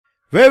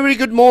Very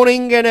good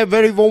morning and a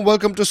very warm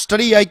welcome to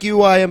Study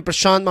IQ. I am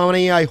Prashant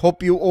Mamani. I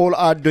hope you all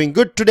are doing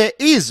good. Today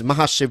is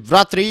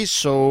Mahashivratri,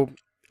 so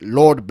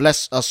Lord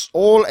bless us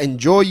all.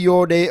 Enjoy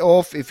your day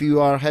off if you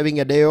are having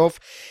a day off,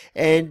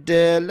 and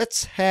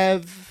let's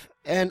have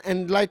an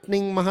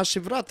enlightening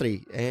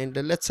Mahashivratri, and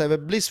let's have a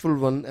blissful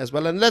one as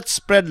well, and let's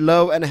spread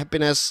love and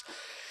happiness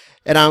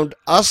around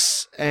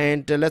us,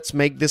 and let's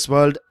make this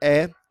world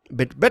a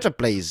bit better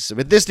place.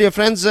 With this, dear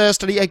friends,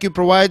 StudyIQ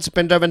provides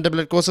pen drive and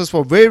tablet courses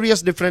for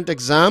various different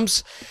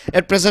exams.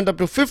 At present, up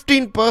to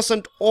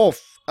 15%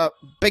 off.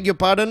 Beg your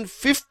pardon,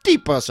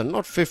 50%,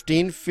 not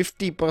 15,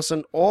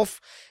 50% off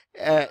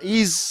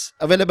is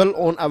available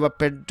on our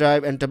pen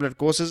drive and tablet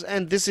courses,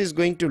 and this is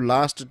going to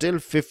last till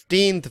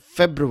 15th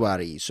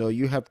February. So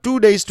you have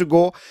 2 days to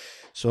go.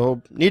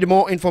 So need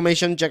more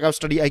information, check out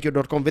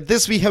studyiq.com. With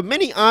this, we have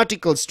many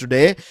articles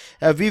today.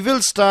 We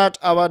will start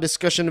our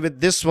discussion with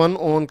this one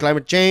on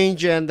climate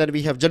change, and then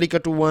we have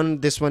Jallikattu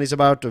one. This one is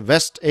about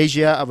West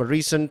Asia, our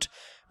recent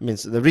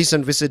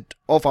visit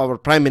of our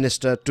Prime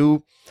Minister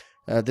to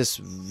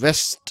this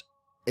West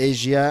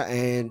Asia,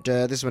 and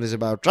this one is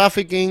about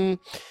trafficking.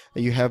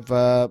 You have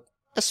a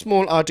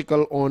small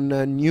article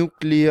on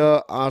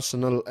nuclear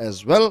arsenal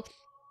as well.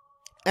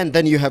 And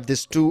then you have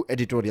this two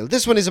editorial.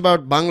 This one is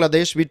about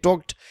Bangladesh. We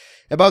talked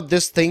about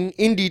this thing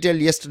in detail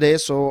yesterday,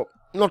 so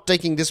not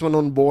taking this one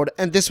on board.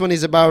 And this one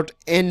is about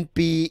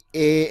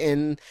NPA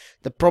and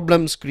the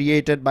problems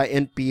created by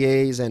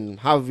NPAs and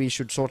how we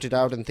should sort it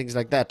out and things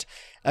like that.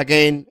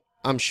 Again,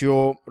 I'm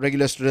sure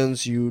regular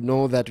students, you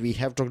know that we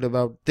have talked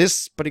about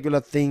this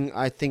particular thing,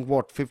 I think,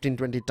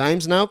 15-20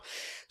 times now.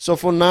 So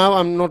for now,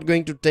 I'm not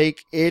going to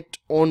take it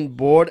on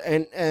board.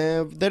 And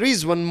there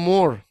is one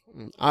more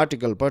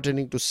article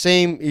pertaining to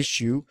same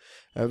issue.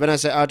 When I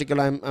say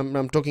article,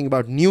 I'm talking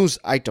about news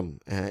item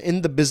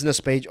in the business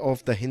page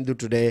of the Hindu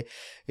today.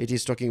 It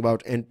is talking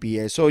about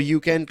NPA, so you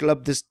can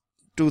club these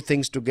two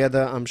things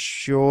together. I'm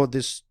sure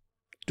these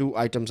two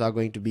items are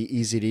going to be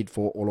easy read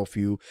for all of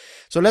you.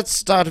 So let's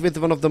start with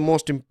one of the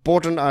most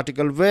important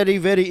article,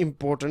 very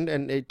important,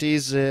 and it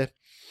is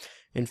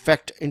in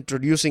fact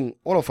introducing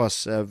all of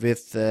us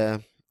with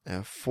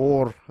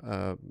four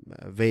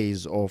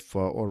ways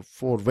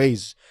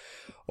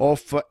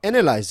of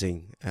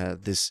analyzing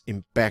this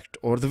impact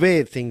or the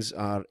way things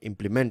are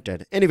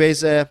implemented.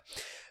 Anyways,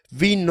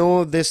 we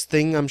know this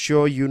thing. I'm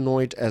sure you know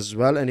it as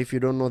well, and if you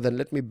don't know, then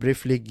let me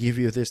briefly give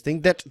you this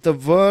thing, that the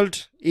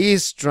world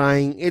is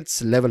trying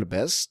its level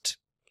best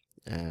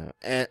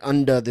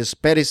under this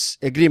Paris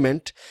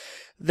Agreement,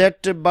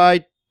 that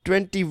by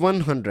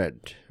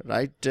 2100,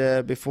 right,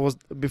 before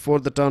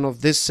the turn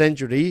of this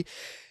century,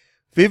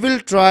 we will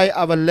try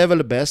our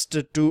level best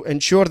to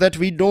ensure that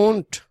we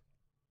don't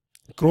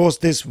cross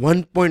this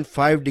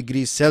 1.5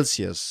 degrees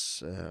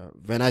Celsius.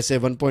 When I say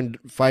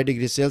 1.5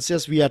 degrees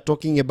Celsius, we are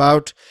talking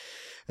about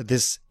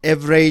this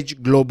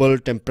average global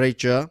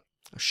temperature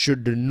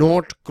should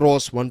not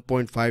cross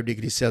 1.5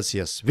 degrees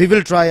Celsius. We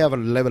will try our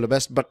level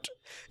best, but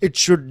it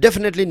should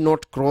definitely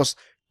not cross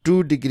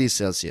 2 degrees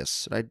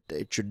Celsius, right?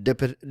 It should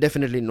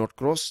definitely not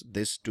cross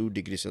this 2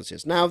 degrees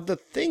Celsius. Now, the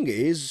thing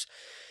is,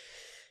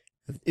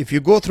 if you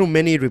go through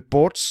many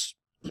reports,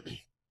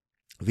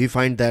 we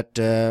find that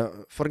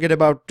forget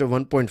about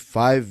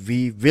 1.5,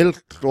 we will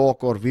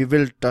clock or we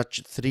will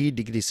touch 3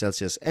 degrees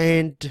Celsius,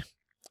 and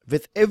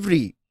with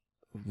every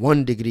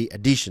 1 degree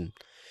addition,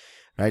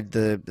 right,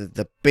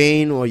 the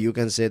pain, or you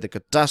can say the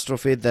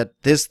catastrophe that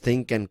this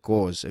thing can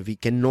cause, we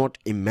cannot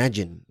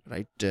imagine,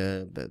 right?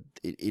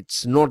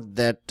 It's not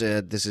that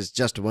this is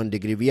just 1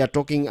 degree. We are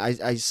talking,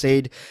 I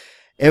said,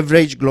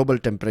 average global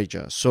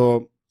temperature.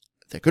 So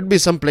there could be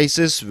some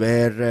places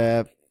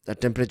where the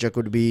temperature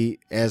could be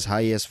as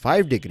high as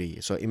 5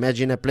 degrees. So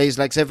imagine a place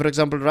like, say for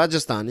example,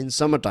 Rajasthan in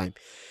summertime.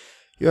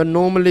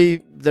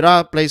 There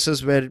are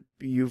places where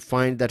you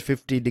find that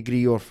 50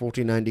 degree or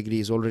 49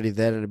 degrees already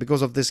there, and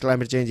because of this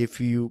climate change,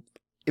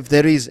 if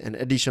there is an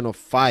addition of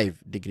 5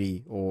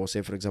 degree, or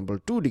say for example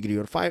 2 degree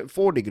or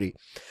 4 degree,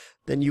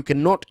 then you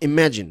cannot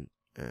imagine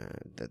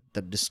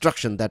the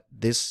destruction that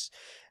this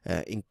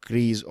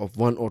increase of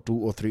 1 or 2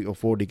 or 3 or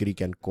 4 degree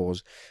can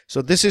cause.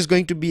 So this is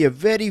going to be a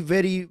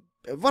very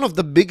one of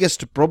the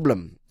biggest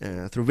problem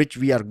through which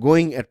we are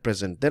going at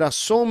present. There are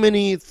so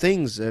many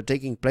things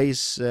taking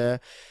place.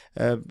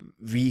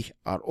 We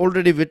are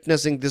already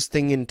witnessing this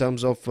thing in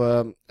terms of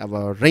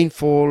our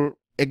rainfall,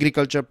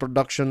 agriculture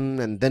production,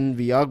 and then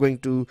we are going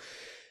to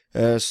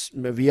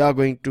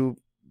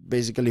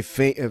basically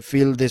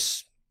feel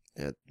this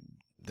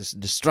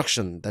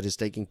destruction that is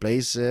taking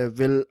place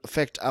will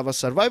affect our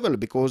survival,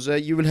 because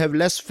you will have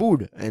less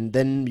food, and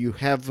then you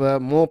have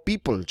more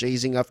people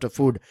chasing after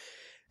food.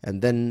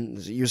 And then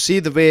you see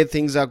the way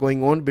things are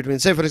going on between,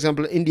 say for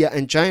example, India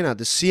and China,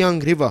 the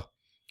Siang River,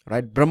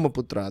 right,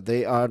 Brahmaputra,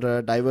 they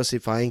are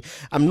diversifying.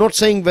 I'm not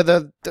saying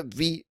whether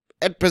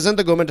at present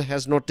the government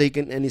has not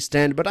taken any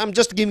stand, but I'm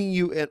just giving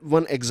you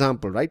one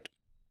example, right?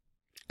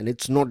 And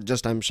it's not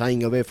just I'm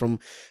shying away from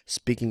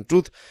speaking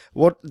truth.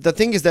 What the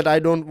thing is that I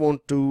don't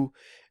want to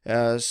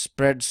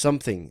spread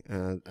something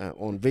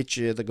on which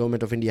the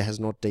government of India has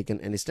not taken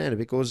any stand,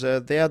 because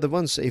they are the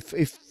ones, if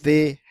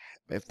the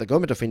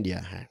government of India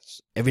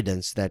has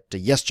evidence that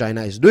yes,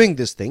 China is doing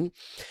this thing,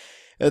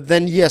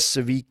 then yes,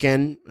 we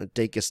can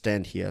take a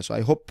stand here. So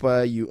I hope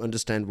you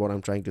understand what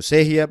I'm trying to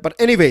say here. But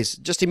anyways,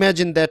 just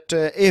imagine that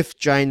if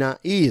China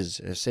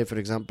is, say for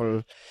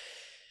example,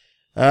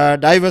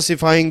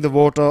 diversifying the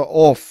water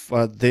of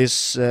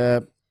this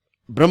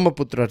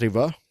Brahmaputra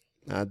river,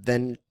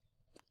 then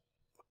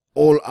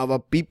all our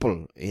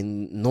people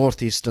in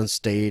northeastern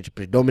state,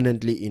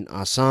 predominantly in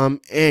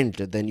Assam, and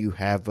then you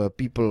have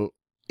people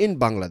in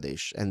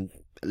Bangladesh, and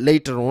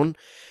later on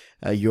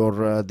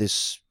your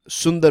this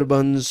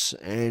Sundarbans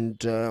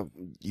and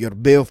your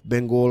Bay of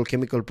Bengal,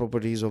 chemical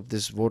properties of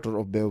this water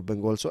of Bay of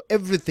Bengal, so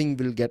everything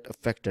will get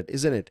affected,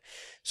 isn't it?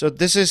 So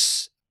this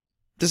is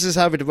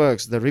how it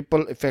works, the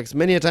ripple effects.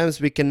 Many a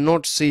times we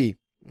cannot see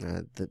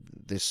the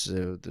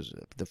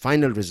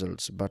final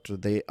results, but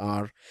they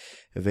are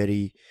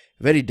very,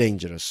 very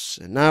dangerous.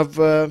 Now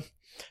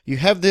you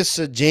have this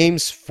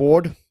James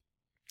Ford.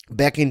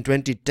 Back in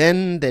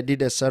 2010 they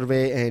did a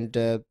survey, and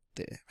they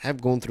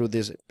have gone through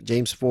this.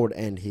 James Ford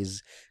and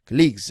his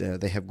colleagues,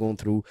 they have gone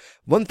through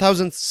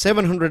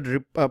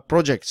 1,700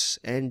 projects,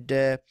 and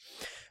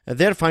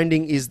their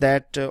finding is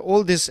that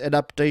all these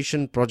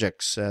adaptation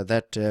projects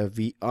that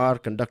we are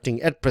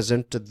conducting at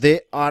present,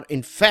 they are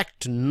in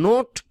fact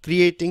not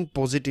creating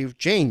positive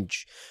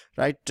change,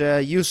 right?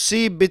 You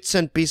see bits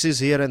and pieces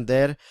here and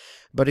there,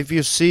 but if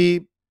you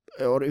see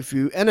or if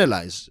you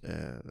analyze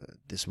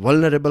these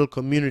vulnerable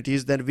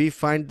communities, then we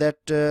find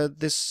that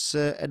this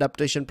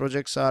adaptation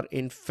projects are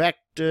in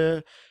fact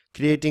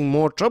creating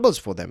more troubles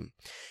for them.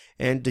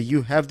 And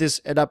you have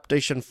this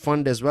adaptation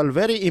fund as well,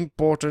 very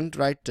important,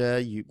 right?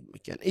 You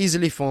can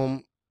easily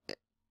form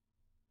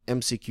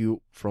MCQ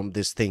from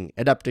this thing.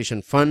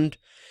 Adaptation fund,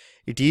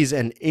 it is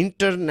an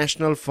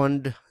international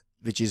fund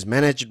which is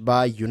managed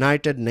by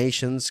United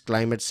Nations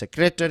Climate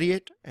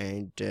Secretariat,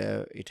 and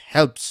it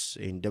helps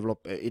in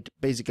it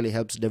basically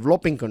helps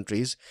developing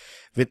countries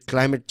with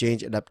climate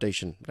change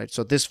adaptation, right?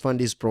 So this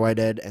fund is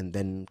provided, and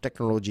then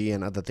technology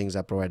and other things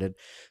are provided,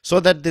 so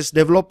that this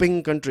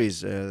developing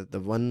countries,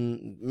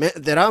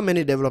 there are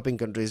many developing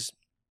countries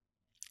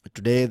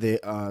today, they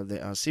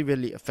are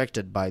severely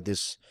affected by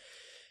this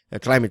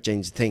climate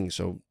change thing.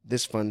 So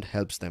this fund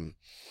helps them.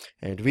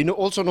 And we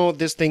also know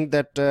this thing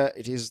that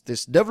it is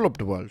this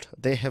developed world,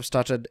 they have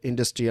started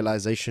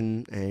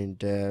industrialization, and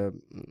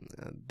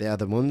they are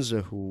the ones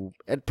who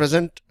at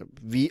present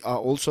we are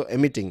also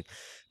emitting,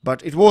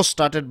 but it was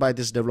started by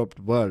this developed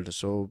world.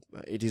 So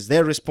it is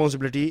their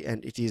responsibility,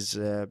 and it is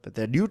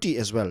their duty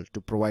as well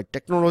to provide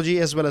technology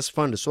as well as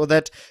funds, so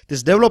that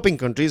these developing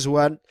countries, who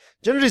are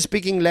generally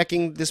speaking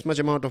lacking this much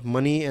amount of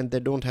money, and they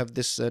don't have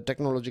this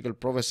technological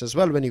prowess as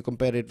well when you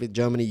compare it with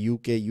Germany,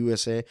 UK,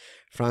 USA,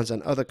 France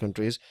and other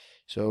countries.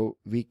 So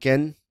we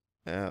can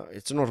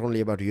it's not only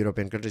about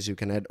European countries, you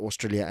can add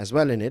Australia as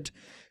well in it.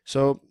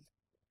 So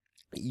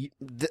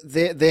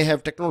they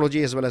have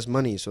technology as well as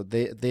money, so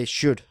they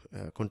should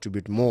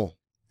contribute more,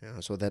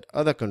 so that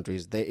other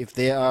countries, if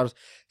they are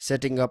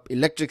setting up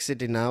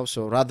electricity now,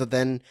 so rather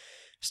than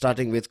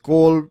starting with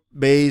coal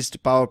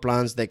based power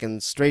plants, they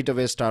can straight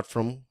away start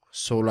from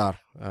solar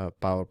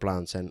power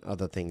plants and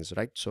other things,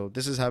 right? So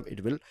this is how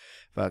it will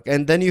work.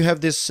 And then you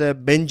have this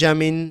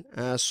Benjamin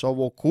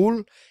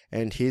Sovokul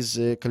and his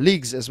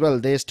colleagues as well.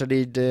 They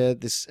studied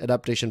this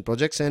adaptation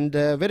projects, and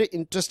very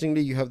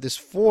interestingly, you have these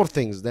four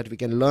things that we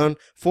can learn,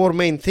 four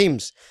main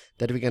themes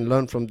that we can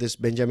learn from this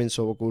Benjamin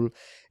Sovokul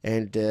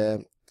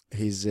and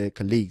his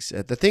colleagues.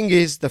 The thing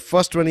is, the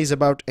first one is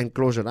about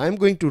enclosure. I'm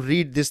going to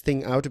read this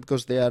thing out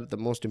because they are the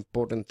most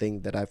important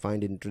thing that I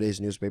find in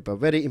today's newspaper,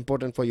 very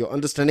important for your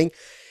understanding.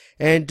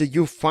 And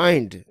you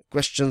find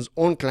questions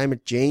on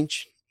climate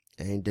change,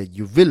 and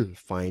you will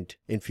find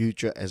in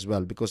future as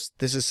well, because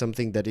this is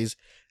something that is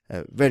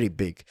very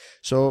big.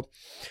 So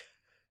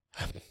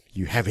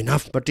you have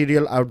enough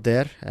material out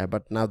there,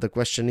 but now the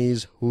question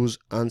is, whose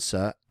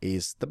answer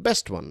is the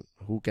best one?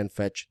 Who can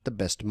fetch the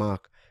best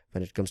mark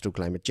when it comes to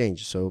climate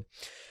change? So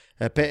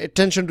pay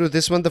attention to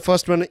this one. The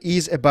first one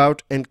is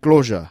about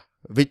enclosure,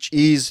 which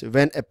is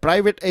when a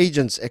private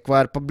agents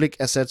acquire public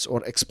assets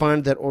or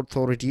expand their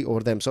authority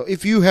over them. So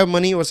if you have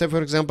money, or say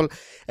for example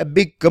a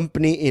big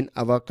company in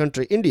our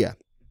country India,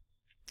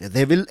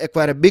 they will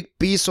acquire a big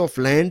piece of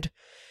land,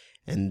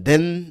 and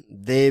then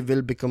they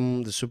will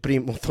become the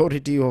supreme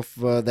authority of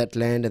that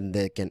land, and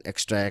they can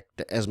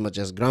extract as much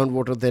as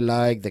groundwater they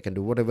like, they can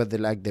do whatever they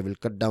like, they will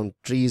cut down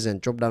trees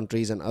and chop down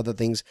trees and other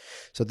things.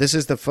 So this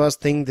is the first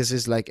thing, this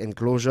is like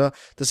enclosure.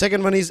 The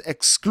second one is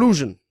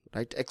exclusion,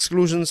 right?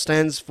 Exclusion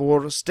stands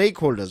for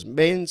stakeholders.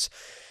 Means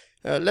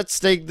let's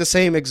take the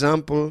same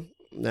example.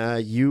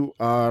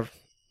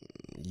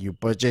 You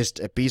purchased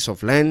a piece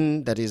of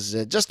land that is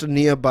just a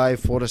nearby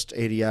forest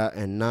area,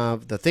 and now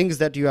the things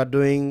that you are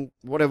doing,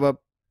 whatever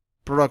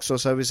products or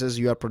services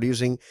you are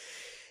producing,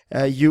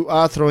 you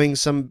are throwing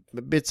some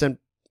bits, and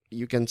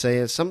you can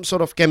say some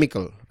sort of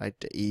chemical, right,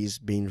 is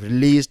being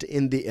released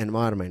in the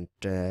environment,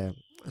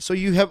 So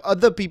you have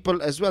other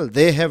people as well,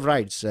 they have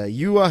rights.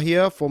 You are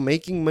here for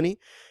making money,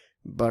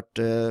 but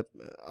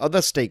other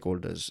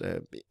stakeholders,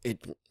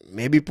 it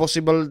may be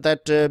possible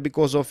that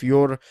because of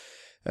your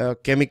the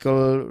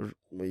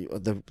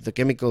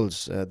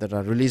chemicals that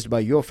are released by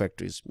your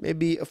factories may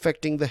be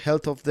affecting the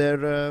health of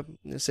their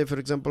say for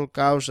example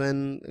cows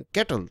and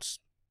kettles,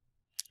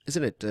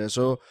 isn't it?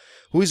 So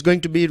who is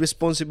going to be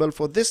responsible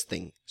for this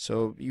thing?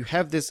 So you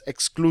have this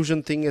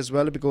exclusion thing as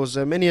well, because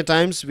many a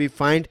times we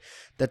find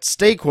that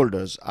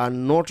stakeholders are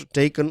not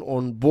taken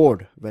on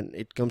board when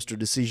it comes to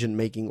decision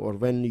making or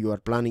when you are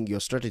planning your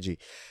strategy.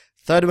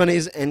 Third one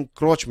is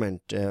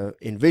encroachment,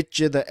 in which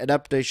the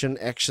adaptation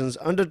actions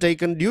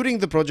undertaken during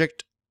the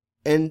project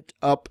end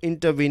up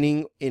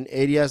intervening in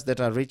areas that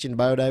are rich in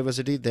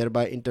biodiversity,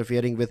 thereby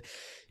interfering with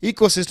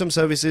ecosystem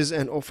services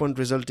and often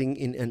resulting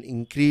in an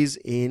increase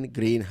in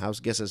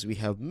greenhouse gases. We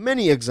have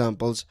many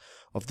examples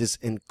of this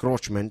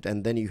encroachment.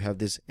 And then you have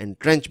this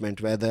entrenchment,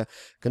 where the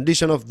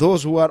condition of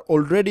those who are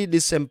already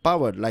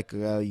disempowered, like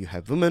you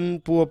have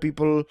women, poor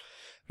people,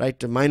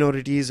 right,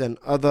 minorities and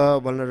other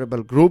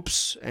vulnerable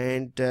groups,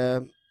 and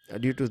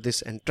due to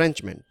this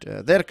entrenchment,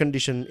 their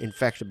condition in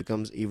fact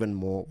becomes even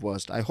more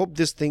worse. I hope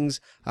these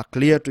things are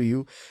clear to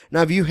you.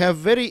 Now you have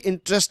very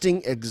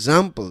interesting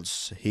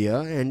examples here,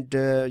 and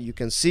you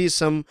can see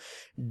some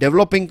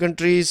developing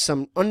countries,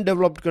 some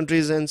undeveloped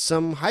countries, and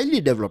some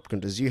highly developed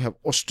countries. You have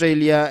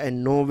Australia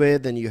and Norway,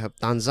 then you have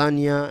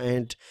Tanzania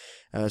and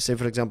say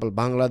for example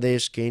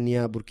Bangladesh,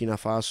 Kenya, Burkina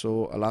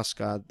Faso,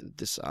 Alaska.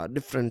 These are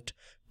different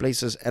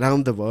places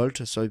around the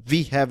world. So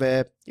we have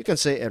a, you can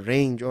say, a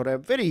range or a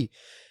very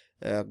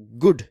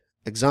good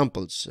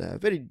examples,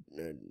 very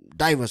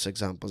diverse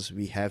examples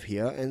we have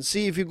here. And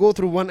see, if you go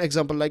through one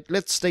example, like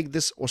let's take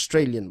this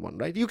Australian one,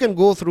 right? You can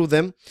go through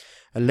them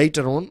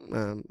later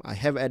on. I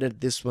have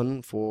added this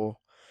one for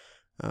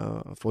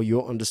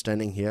your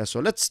understanding here. So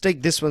let's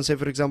take this one. Say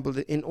for example,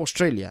 in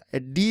Australia,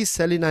 a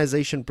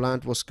desalination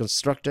plant was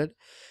constructed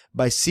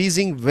by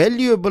seizing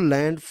valuable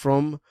land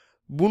from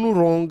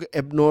Bunurong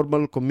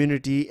abnormal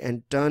community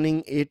and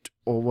turning it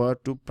over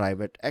to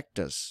private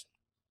actors.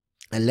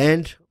 A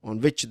land on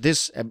which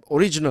this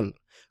original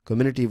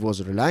community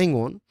was relying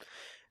on,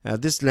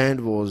 this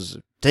land was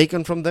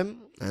taken from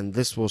them and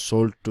this was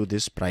sold to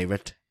these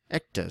private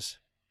actors.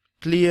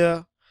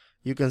 Clear,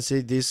 you can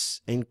see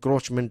this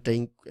encroachment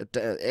thing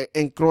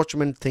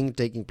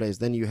taking place.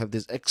 Then you have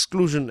this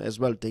exclusion as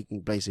well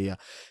taking place here.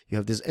 You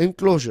have this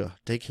enclosure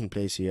taking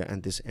place here,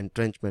 and this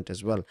entrenchment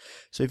as well.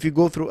 So if you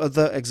go through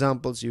other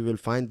examples, you will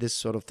find this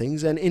sort of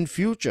things. And in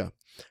future,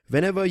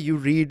 whenever you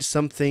read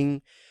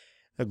something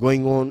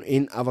going on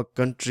in our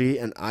country,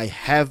 and I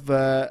have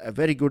a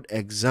very good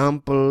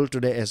example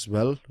today as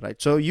well, right?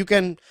 So you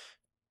can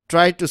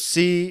try to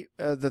see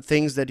the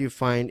things that you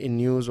find in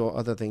news or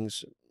other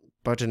things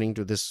pertaining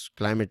to this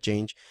climate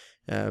change.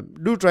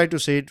 Do try to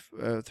see it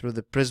through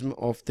the prism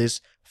of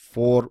these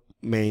 4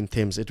 main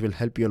themes. It will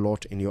help you a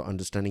lot in your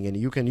understanding, and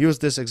you can use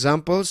these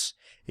examples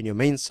in your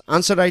mains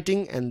answer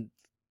writing, and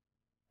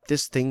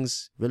these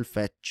things will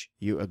fetch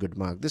you a good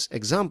mark. These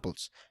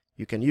examples,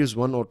 you can use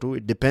 1 or 2,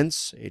 it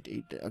depends.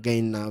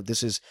 Again, now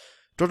this is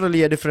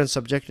totally a different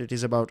subject. It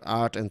is about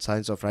art and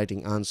science of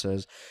writing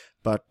answers,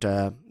 but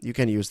you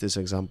can use these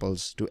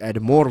examples to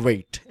add more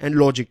weight and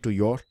logic to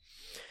your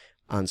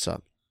answer.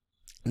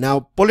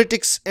 Now,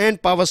 politics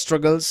and power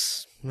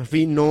struggles,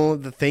 we know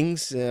the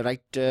things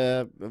right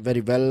very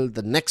well,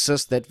 the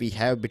nexus that we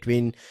have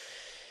between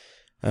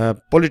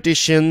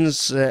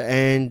politicians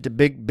and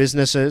big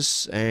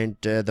businesses, and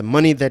the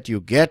money that you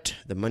get.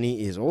 The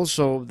money is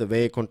also the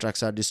way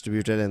contracts are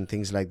distributed and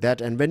things like that.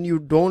 And when you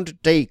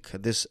don't take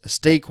this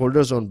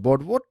stakeholders on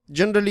board, what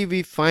generally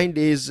we find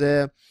is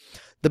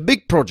the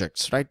big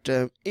projects, right?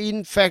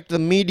 In fact, the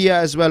media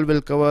as well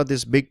will cover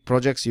these big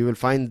projects. You will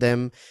find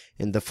them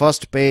in the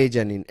first page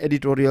and in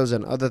editorials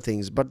and other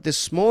things. But these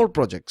small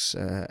projects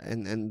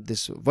and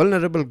these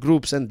vulnerable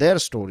groups and their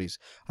stories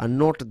are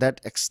not that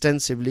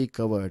extensively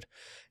covered.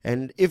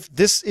 And if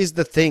this is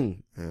the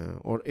thing,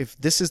 or if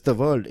this is the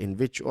world in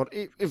which, or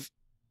if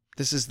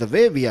this is the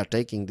way we are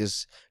taking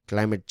this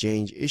climate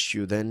change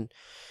issue, then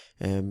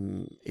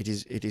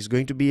it is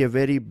going to be a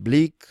very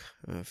bleak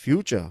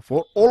future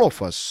for all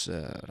of us,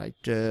 right?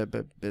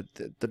 But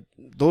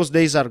those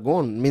days are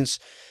gone. Means,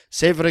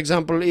 say for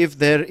example, if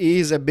there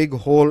is a big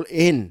hole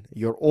in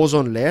your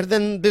ozone layer,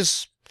 then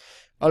this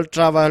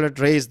ultraviolet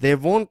rays, they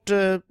won't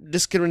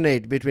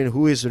discriminate between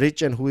who is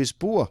rich and who is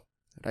poor,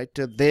 right?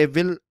 They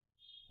will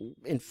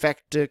in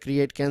fact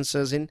create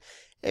cancers in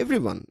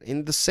everyone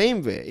in the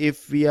same way.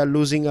 If we are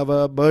losing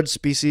our bird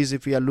species,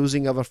 if we are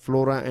losing our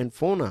flora and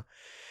fauna,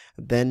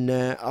 then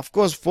of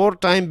course for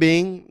time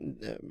being,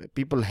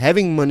 people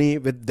having money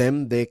with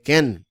them, they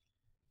can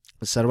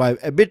survive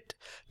a bit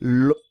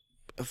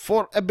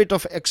for a bit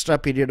of extra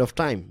period of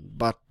time,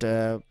 but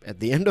at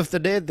the end of the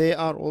day they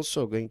are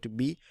also going to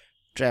be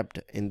trapped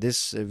in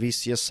this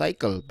vicious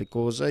cycle,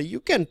 because you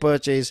can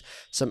purchase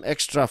some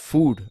extra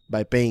food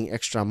by paying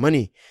extra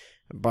money,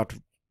 but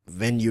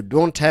when you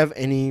don't have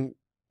any,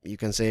 you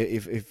can say,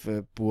 if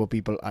poor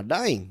people are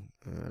dying,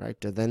 right,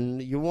 then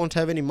you won't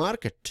have any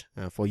market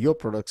for your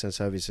products and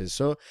services.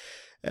 So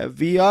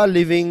we are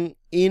living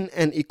in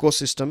an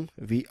ecosystem.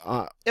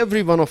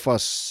 Every one of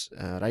us,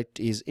 right,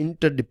 is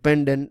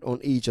interdependent on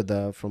each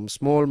other, from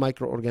small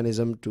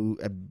microorganism to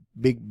a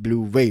big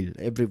blue whale.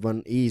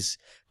 Everyone is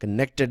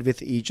connected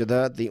with each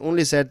other. The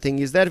only sad thing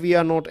is that we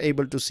are not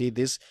able to see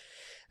this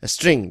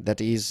string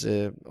that is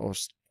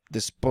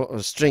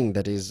string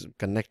that is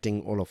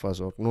connecting all of us,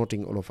 or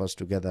knotting all of us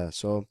together.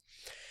 So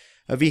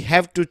we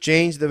have to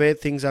change the way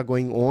things are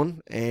going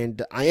on,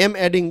 and I am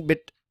adding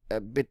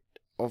a bit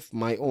of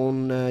my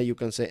own you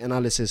can say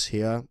analysis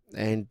here.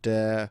 And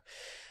a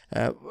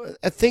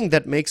thing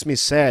that makes me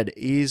sad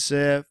is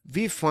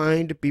we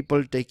find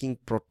people taking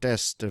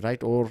protest,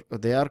 right, or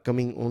they are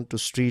coming onto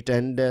street,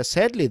 and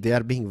sadly they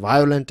are being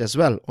violent as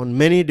well on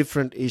many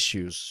different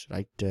issues,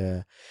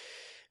 right.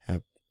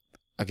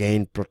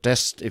 Again,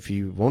 protest, if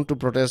you want to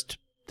protest,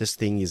 this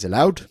thing is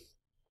allowed,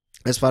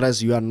 as far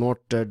as you are not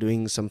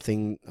doing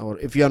something, or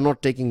if you are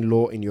not taking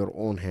law in your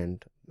own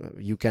hand,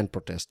 you can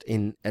protest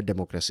in a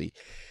democracy.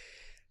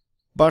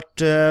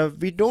 But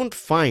we don't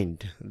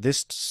find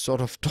this sort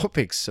of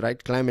topics,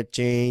 right? Climate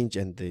change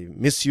and the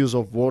misuse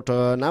of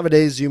water.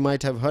 Nowadays, you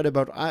might have heard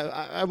about,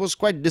 I was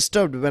quite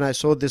disturbed when I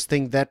saw this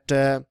thing that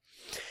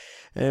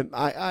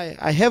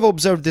I have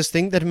observed this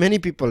thing, that many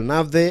people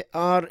now, they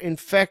are in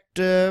fact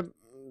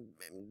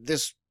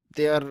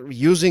they are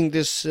using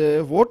this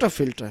water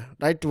filter,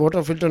 right?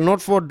 Water filter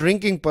not for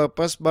drinking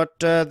purpose, but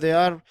they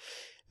are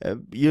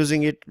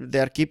using it, they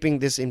are keeping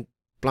this in,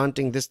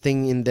 planting this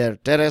thing in their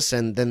terrace,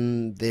 and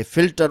then they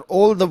filter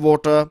all the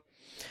water,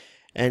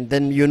 and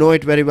then you know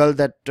it very well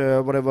that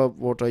whatever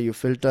water you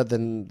filter,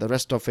 then the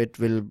rest of it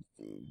will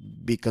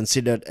be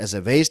considered as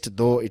a waste,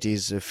 though it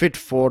is fit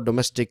for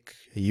domestic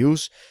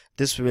use.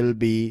 This will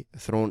be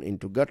thrown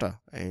into gutter,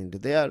 and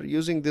they are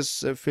using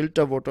this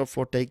filter water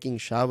for taking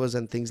showers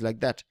and things like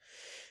that.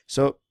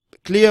 So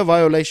clear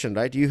violation,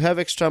 right? You have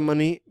extra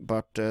money,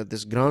 but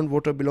this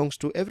groundwater belongs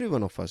to every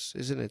one of us,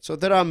 isn't it? So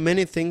there are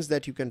many things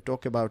that you can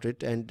talk about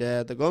it, and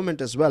the government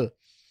as well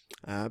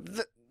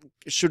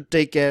should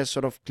take a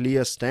sort of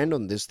clear stand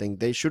on this thing.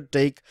 They should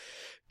take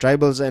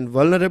tribals and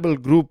vulnerable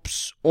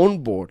groups on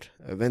board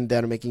when they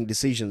are making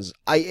decisions.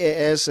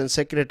 IAS and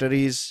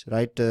secretaries,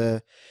 right,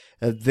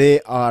 they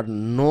are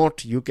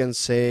not, you can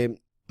say,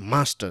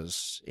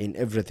 masters in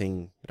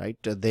everything, right?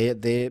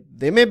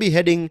 They may be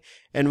heading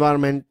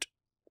environment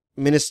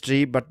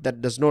ministry, but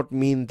that does not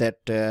mean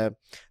that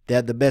they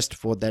are the best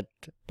for that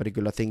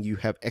particular thing. You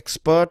have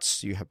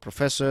experts, you have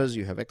professors,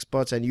 you have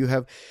experts, and you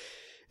have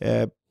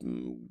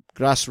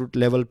grassroots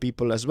level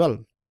people as well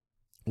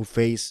who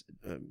face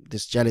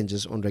these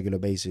challenges on regular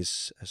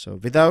basis. So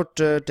without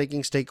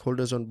taking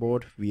stakeholders on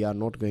board, we are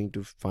not going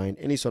to find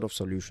any sort of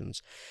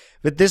solutions.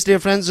 With this, dear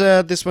friends,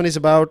 this one is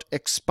about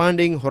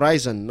expanding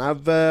horizon.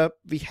 Now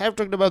we have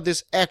talked about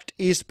this Act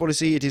East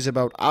policy. It is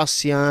about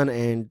ASEAN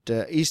and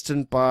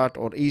eastern part,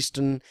 or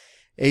Eastern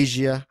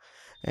Asia.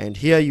 And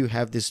here you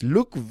have this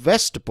Look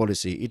West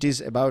policy. It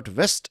is about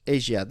West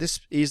Asia.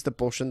 This is the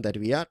portion that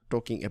we are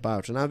talking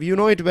about. Now you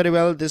know it very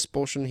well, this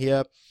portion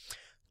here.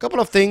 Couple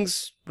of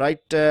things,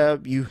 right?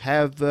 You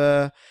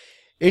have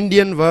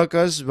Indian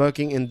workers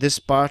working in this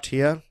part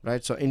here,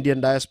 right? So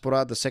Indian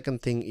diaspora. The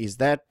second thing is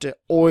that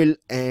oil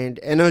and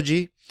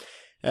energy.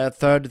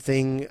 Third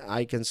thing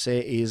I can say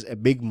is a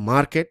big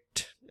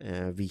market.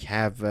 We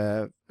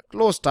have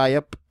close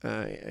tie-up,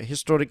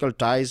 historical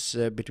ties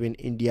between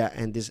India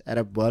and this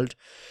Arab world,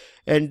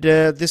 and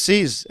this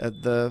is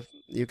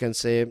you can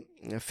say,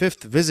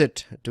 fifth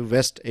visit to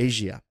West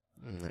Asia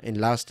in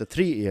last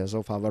 3 years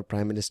of our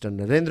Prime Minister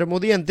Narendra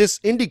Modi, and this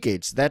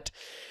indicates that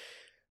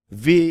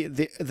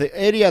the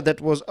area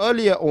that was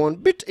earlier on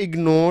bit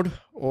ignored,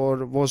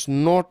 or was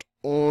not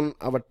on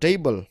our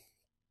table,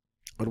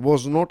 or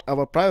was not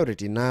our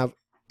priority, now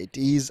it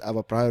is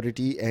our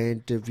priority,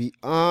 and we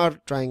are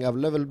trying our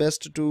level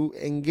best to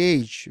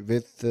engage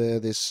with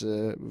this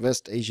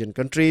West Asian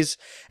countries,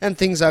 and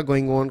things are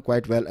going on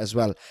quite well as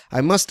well.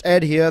 I must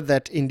add here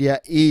that India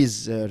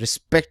is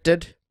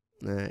respected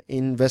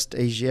in West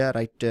Asia,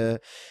 right?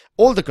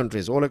 All the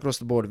countries, all across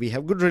the board. We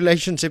have good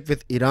relationship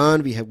with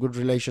Iran, we have good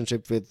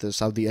relationship with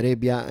Saudi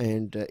Arabia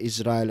and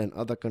Israel and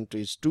other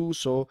countries too.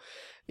 So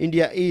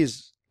India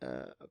is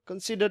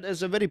considered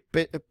as a very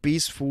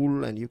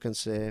peaceful, and you can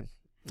say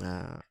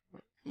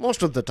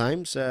most of the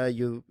times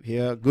you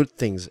hear good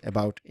things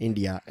about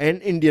India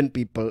and Indian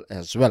people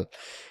as well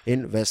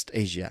in West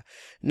Asia.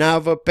 Now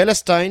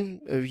Palestine,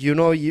 you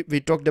know, we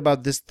talked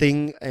about this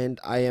thing, and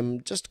I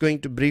am just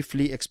going to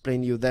briefly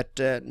explain you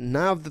that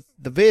now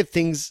the way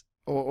things,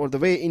 or the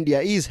way India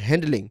is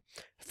handling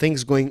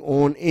things going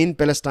on in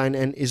Palestine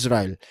and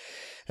Israel,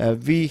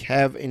 we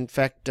have in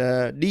fact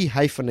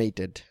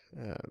dehyphenated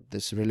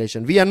this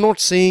relation. We are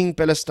not seeing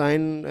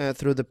Palestine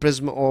through the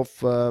prism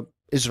of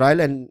Israel,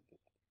 and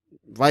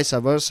vice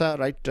versa,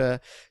 right?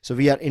 So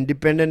we are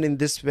independent in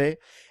this way,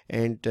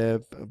 and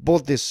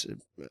both these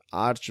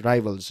arch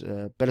rivals,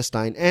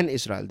 Palestine and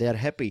Israel, they are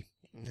happy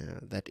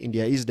that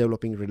India is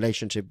developing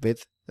relationship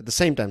with. At the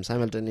same time,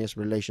 simultaneous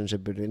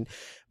relationship between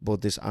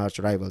both these arch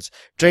rivals.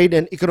 Trade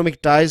and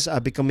economic ties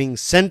are becoming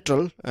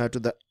central to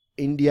the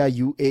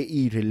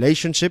India-UAE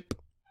relationship.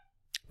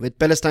 With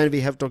Palestine,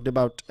 we have talked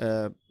about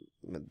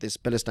this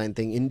Palestine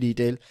thing in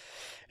detail.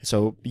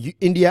 So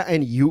India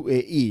and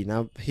UAE.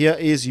 Now here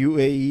is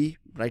UAE,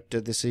 right?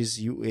 This is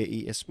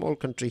UAE, a small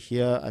country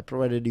here. I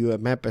provided you a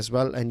map as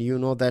well, and you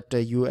know that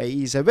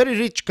UAE is a very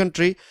rich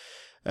country.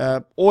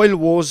 Oil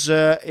was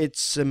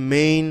its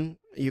main,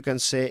 you can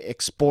say,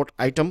 export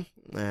item,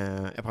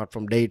 apart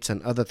from dates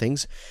and other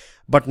things.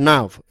 But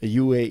now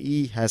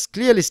UAE has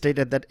clearly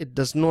stated that it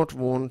does not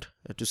want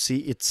to see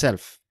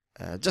itself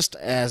just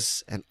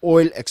as an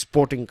oil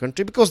exporting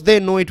country, because they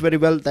know it very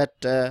well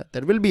that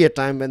there will be a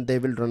time when they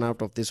will run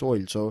out of this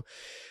oil. So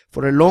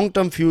for a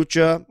long-term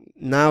future,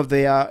 now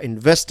they are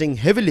investing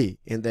heavily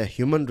in their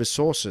human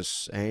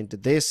resources, and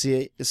they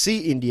see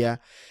India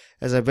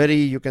as a very,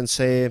 you can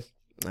say,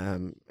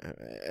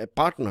 a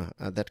partner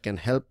that can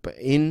help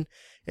in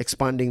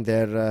expanding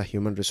their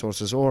human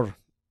resources, or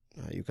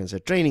you can say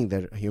training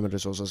their human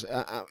resources.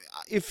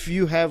 If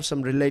you have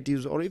some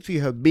relatives, or if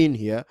you have been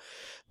here,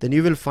 then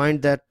you will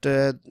find that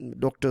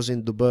doctors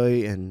in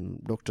Dubai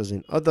and doctors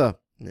in other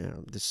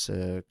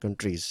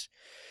countries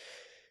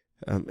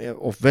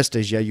of West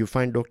Asia, you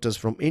find doctors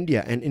from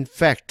India. And in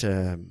fact,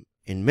 in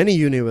many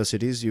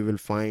universities, you will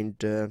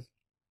find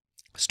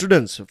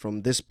students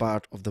from this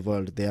part of the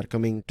world. They are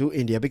coming to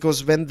India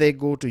because when they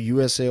go to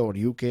USA or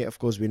UK, of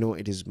course, we know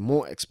it is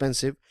more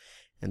expensive,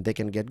 and they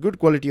can get good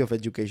quality of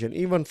education,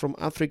 even from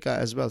Africa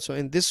as well. So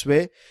in this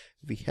way,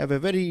 we have a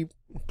very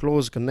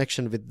close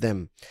connection with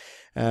them.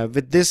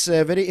 With this,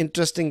 very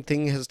interesting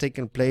thing has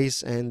taken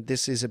place, and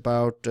this is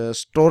about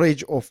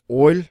storage of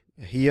oil.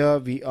 Here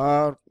we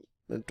are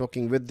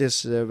talking with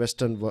this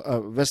West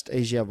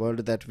Asia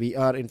world that we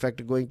are in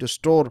fact going to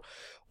store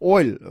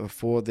oil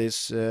for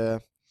this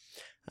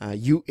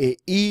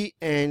UAE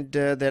and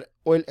their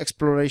oil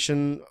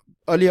exploration.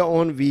 Earlier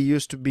on, we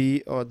used to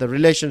be, the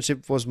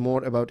relationship was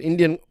more about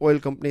Indian oil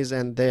companies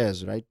and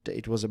theirs, right?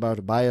 It was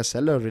about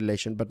buyer-seller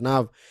relation, but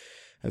now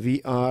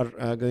we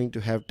are going to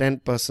have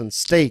 10%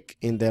 stake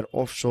in their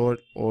offshore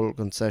oil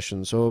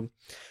concession. So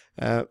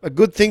a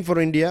good thing for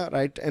India,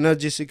 right?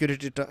 Energy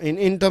security,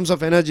 in terms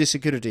of energy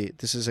security,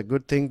 this is a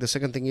good thing. The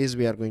second thing is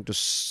we are going to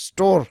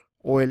store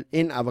oil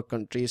in our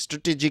country,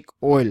 strategic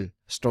oil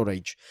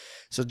storage.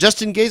 So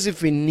just in case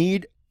if we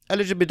need a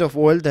little bit of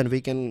oil, then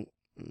we can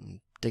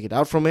take it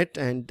out from it,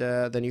 and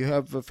then you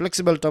have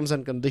flexible terms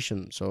and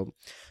conditions. So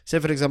say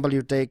for example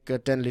you take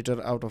 10 liter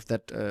out of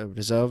that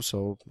reserve,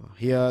 so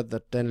here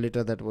the 10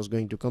 liter that was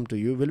going to come to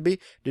you will be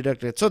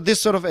deducted. So this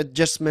sort of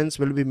adjustments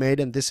will be made,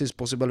 and this is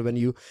possible when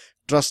you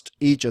trust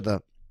each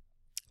other.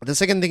 The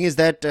second thing is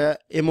that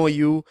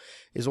MOU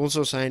is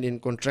also signed in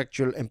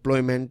contractual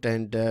employment,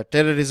 and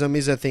terrorism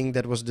is a thing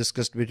that was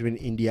discussed between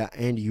India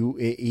and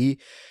UAE.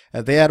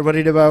 They are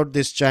worried about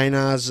this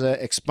China's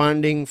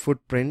expanding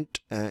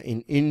footprint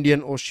in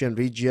Indian Ocean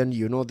region.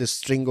 You know, this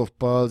string of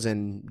pearls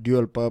and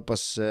dual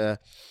purpose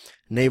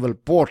naval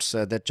ports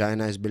that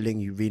China is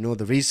building. We know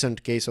the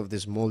recent case of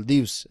this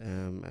Maldives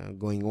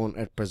going on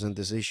at present,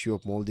 this issue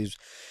of Maldives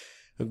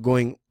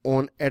going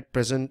on at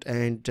present.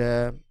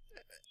 And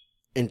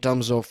in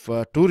terms of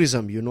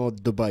tourism, you know,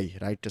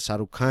 Dubai, right? Shah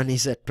Rukh Khan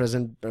is at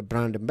present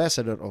brand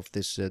ambassador of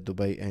this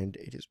Dubai, and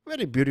it is a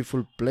very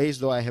beautiful place,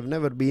 though I have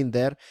never been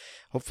there.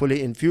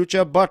 Hopefully in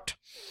future, but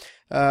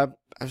I've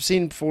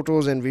seen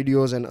photos and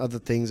videos and other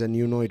things, and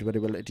you know it very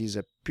well. It is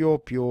a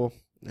pure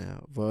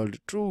world,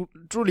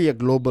 truly a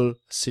global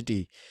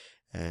city.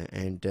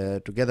 And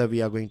together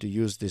we are going to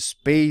use this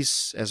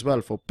space as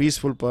well for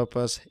peaceful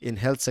purpose. In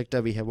health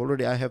sector,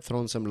 I have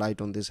thrown some light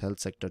on this health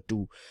sector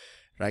too.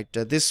 Right,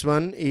 this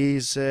one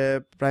is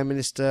Prime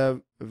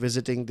Minister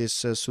visiting this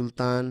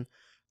Sultan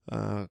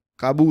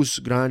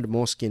Qaboos Grand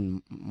Mosque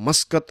in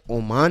Muscat,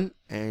 Oman,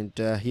 and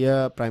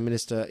here Prime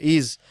Minister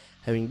is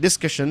having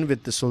discussion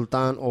with the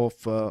Sultan of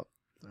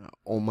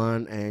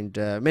Oman, and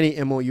many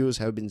MOUs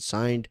have been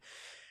signed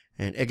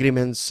and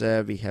agreements.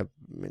 We have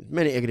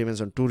many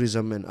agreements on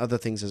tourism and other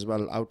things as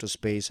well, outer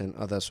space and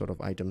other sort of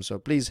items. So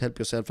please help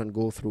yourself and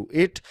go through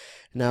it.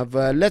 Now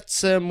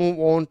let's move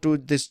on to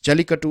this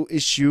Jallikattu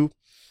issue.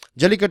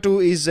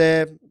 Jallikattu is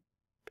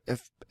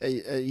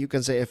you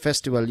can say a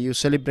festival. You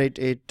celebrate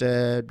it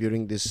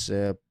during this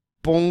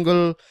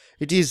Pongal.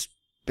 It is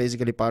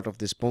basically part of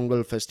this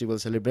Pongal festival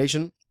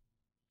celebration,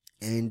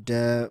 and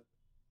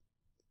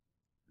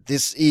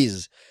this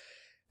is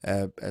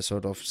a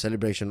sort of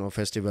celebration or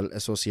festival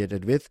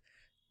associated with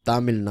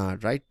Tamil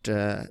Nadu,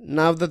 right?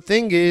 Now the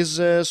thing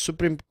is,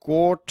 Supreme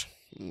Court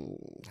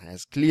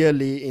has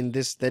clearly in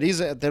this,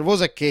 there was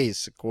a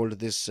case called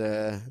this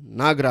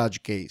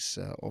Nagraj case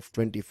of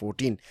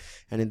 2014,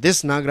 and in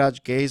this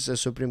Nagraj case, the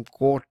Supreme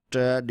Court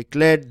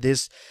declared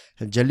this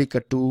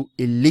Jallikattu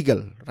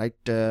illegal, right?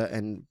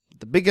 And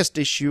the biggest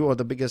issue, or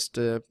the biggest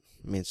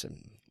means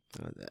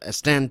a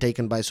stand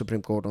taken by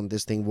Supreme Court on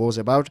this thing was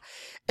about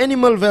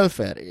animal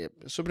welfare.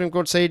 Supreme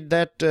Court said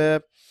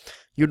that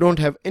you don't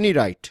have any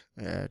right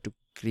to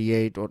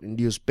create or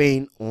induce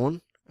pain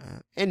on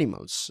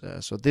animals.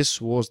 So this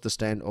was the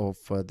stand of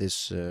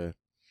this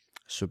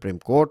Supreme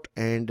Court.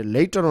 And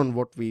later on,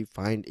 what we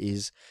find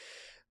is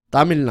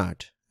Tamil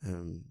Nadu,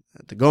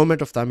 the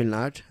government of Tamil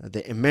Nadu,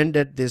 they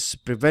amended this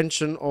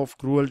Prevention of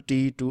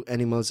Cruelty to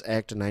Animals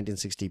Act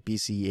 1960,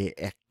 PCA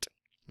Act,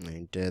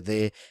 and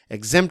they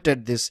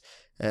exempted this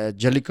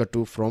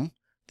Jallikattu from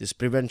this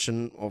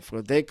prevention of.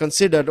 They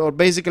considered or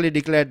basically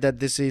declared that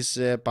this is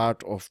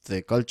part of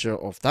the culture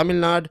of Tamil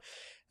Nadu,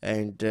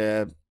 and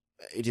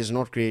it is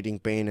not creating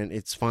pain, and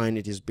it's fine.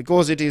 It is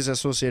because it is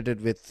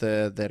associated with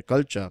their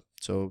culture.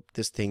 So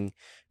this thing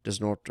does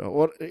not,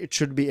 or it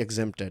should be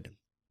exempted.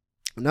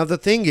 Now the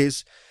thing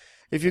is,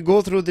 if you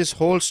go through this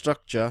whole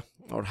structure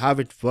or how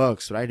it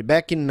works, right,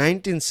 back in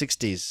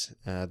 1960s,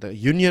 the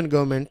Union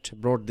government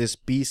brought this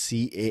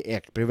PCA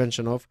Act,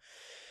 Prevention of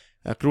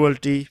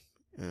Cruelty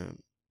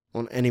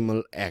on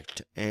Animal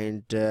Act,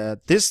 and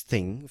this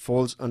thing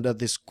falls under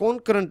this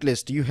concurrent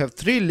list. You have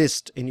 3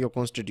 lists in your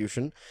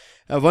constitution.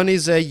 One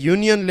is a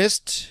union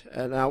list.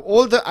 Now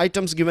all the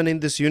items given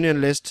in this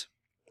union list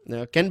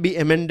can be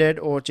amended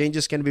or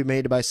changes can be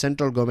made by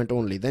central government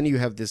only. Then you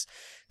have this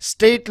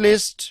state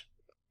list.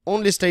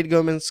 Only state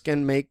governments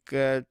can make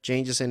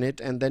changes in it.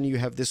 And then you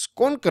have this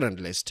concurrent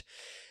list.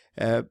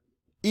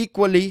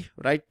 Equally,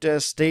 right,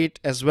 state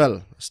as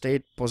well.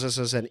 State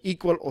possesses an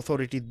equal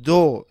authority,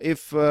 though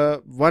if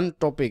one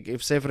topic,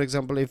 if say for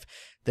example, if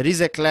there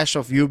is a clash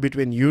of view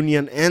between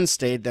union and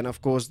state, then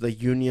of course the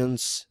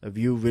union's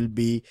view will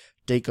be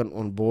taken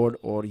on board,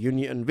 or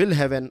union will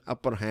have an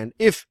upper hand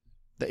if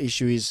the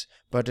issue is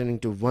pertaining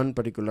to one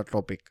particular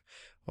topic,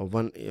 or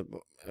one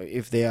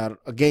if they are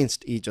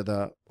against each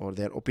other or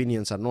their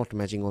opinions are not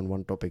matching on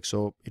one topic.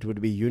 So it would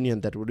be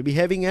union that would be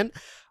having an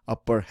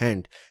upper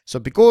hand. So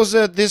because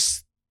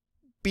this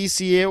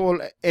PCA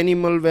or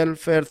animal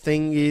welfare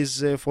thing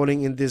is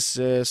falling in this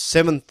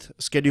 7th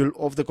schedule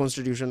of the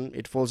constitution,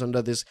 it falls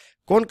under this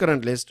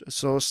concurrent list.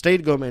 So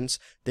state governments,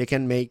 they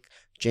can make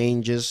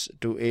changes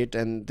to it,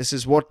 and this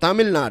is what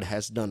Tamil Nadu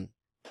has done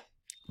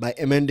by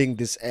amending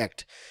this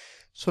act.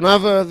 So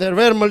now there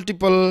were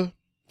multiple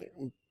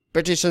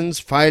petitions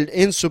filed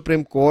in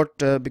Supreme Court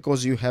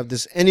because you have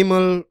this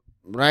animal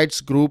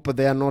rights group.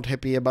 They are not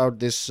happy about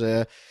this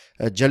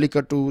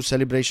Jallikattu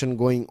celebration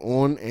going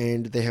on,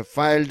 and they have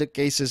filed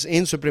cases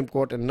in Supreme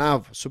Court. And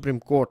now Supreme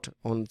Court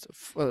on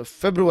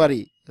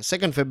February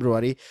 2nd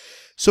February,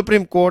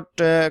 Supreme Court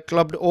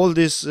clubbed all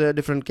these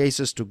different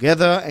cases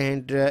together,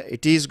 and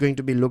it is going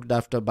to be looked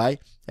after by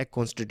a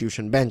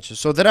constitution bench.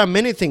 So there are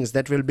many things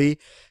that will be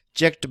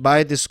checked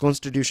by this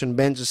constitution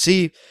bench.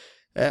 See,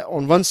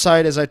 on one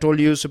side, as I told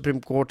you,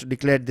 Supreme Court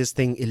declared this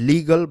thing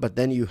illegal, but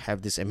then you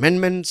have these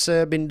amendments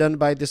been done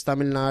by this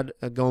Tamil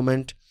Nadu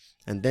government,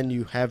 and then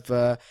you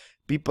have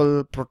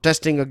people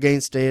protesting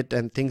against it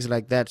and things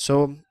like that.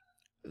 So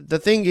the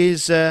thing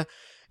is,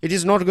 it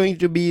is not going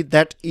to be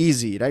that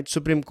easy, right?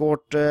 Supreme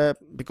Court,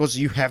 because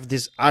you have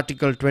this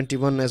Article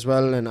 21 as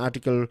well, and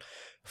Article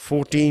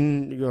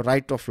 14, your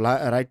right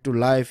to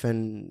life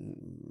and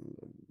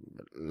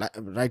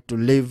right to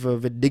live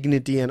with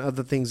dignity, and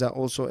other things are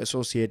also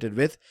associated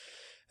with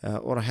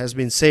or has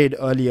been said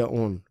earlier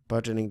on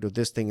pertaining to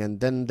this thing. And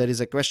then there is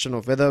a question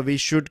of whether we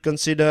should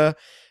consider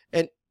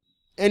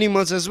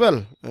animals as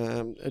well.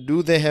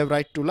 Do they have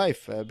right to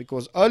life?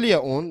 Because earlier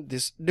on,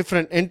 these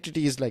different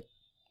entities like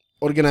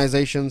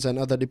organizations and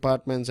other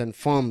departments and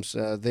firms,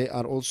 they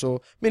are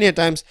also many a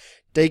times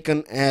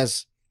taken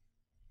as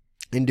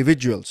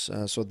individuals,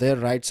 so their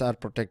rights are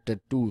protected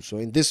too. So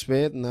in this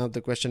way, now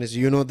the question is,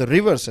 the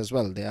rivers as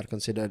well, they are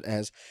considered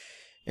as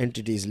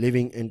entities,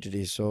 living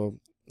entities. So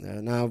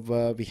now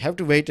we have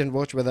to wait and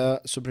watch whether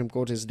Supreme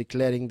Court is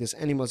declaring these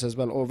animals as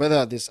well, or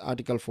whether this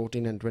Article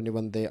 14 and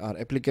 21, they are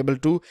applicable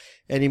to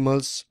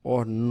animals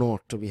or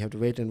not. We have to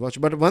wait and watch.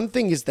 But one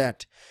thing is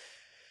that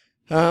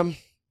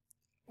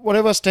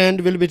whatever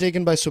stand will be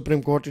taken by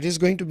Supreme Court, it is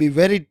going to be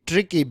very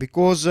tricky,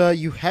 because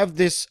you have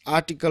this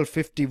Article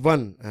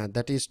 51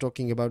 that is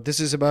talking about, this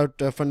is about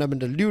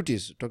fundamental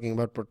duties, talking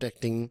about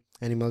protecting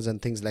animals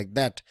and things like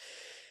that.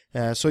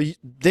 So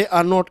they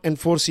are not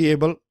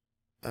enforceable,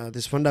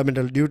 these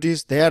fundamental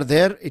duties. They are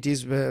there, it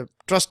is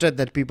trusted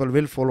that people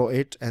will follow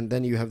it. And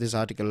then you have this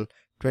Article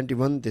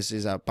 21, this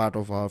is a part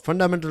of our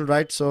fundamental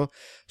rights. So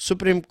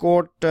Supreme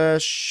Court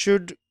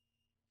should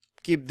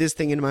keep this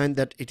thing in mind,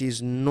 that it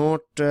is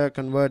not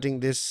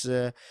converting this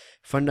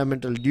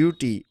fundamental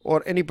duty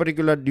or any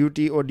particular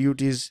duty or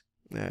duties,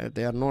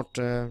 they are not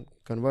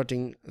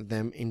converting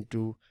them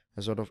into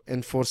a sort of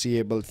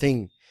enforceable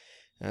thing.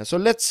 So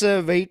let's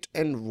wait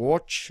and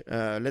watch.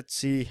 Let's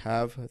see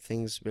how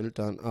things will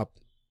turn up.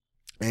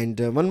 And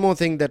one more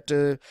thing, that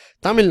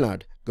Tamil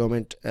Nadu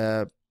government,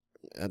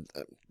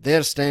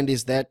 their stand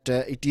is that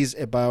it is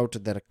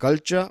about their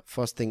culture.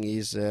 First thing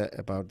is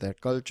about their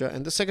culture,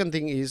 and the second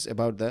thing is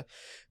about the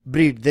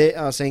breed. They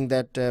are saying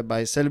that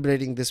by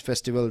celebrating this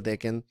festival, they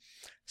can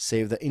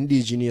save the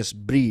indigenous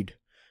breed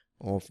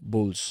of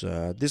bulls.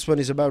 This one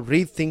is about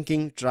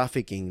rethinking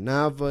trafficking.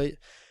 Now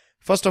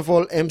First of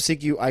all,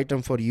 MCQ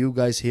item for you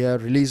guys here.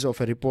 Release of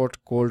a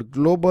report called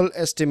Global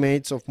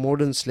Estimates of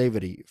Modern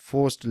Slavery,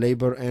 Forced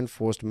Labor and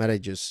Forced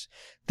Marriages.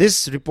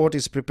 This report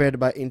is prepared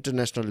by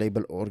International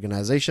Labour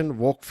Organization,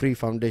 Walk Free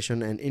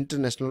Foundation and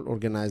International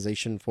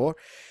Organization for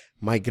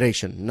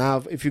Migration.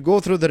 Now, if you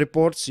go through the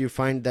reports, you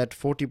find that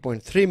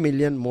 40.3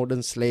 million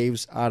modern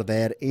slaves are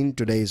there in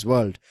today's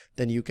world.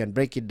 Then you can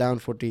break it down.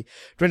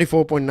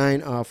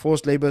 24.9 are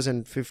forced labors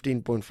and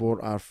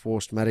 15.4 are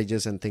forced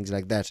marriages and things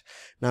like that.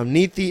 Now,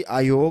 Niti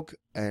Aayog,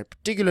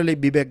 particularly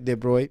Bibek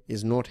Debroy,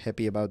 is not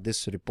happy about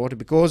this report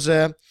because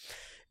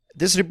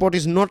this report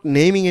is not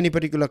naming any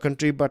particular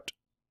country, but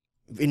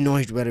we know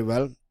it very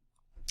well.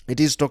 It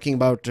is talking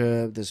about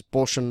this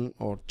portion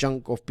or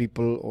chunk of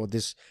people, or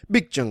this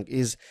big chunk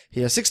is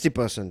here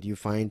 60%. You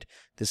find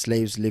the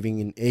slaves living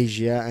in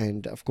Asia,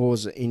 and of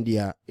course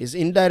India is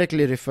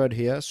indirectly referred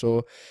here.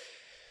 So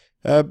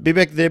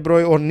Bibek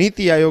Debroy or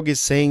Niti Aayog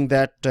is saying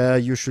that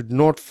you should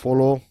not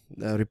follow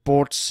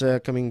reports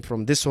coming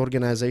from this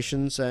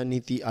organizations.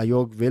 Niti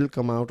Aayog will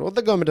come out, or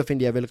the government of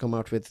India will come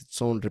out with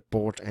its own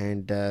report,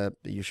 and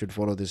you should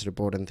follow this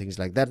report and things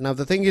like that. Now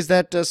the thing is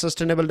that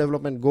sustainable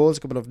development goals,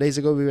 a couple of days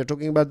ago we were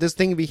talking about this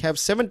thing. We have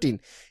 17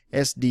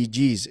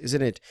 SDGs,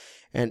 isn't it?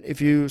 And if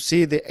you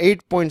see the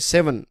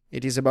 8.7,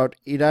 it is about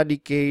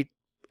eradicate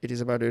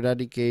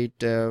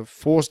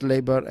forced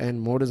labor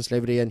and modern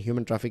slavery and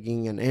human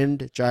trafficking and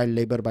end child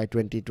labor by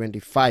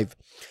 2025.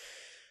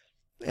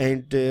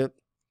 And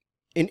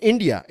in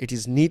India, it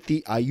is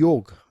Niti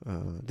Aayog.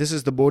 This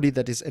is the body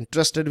that is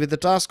entrusted with the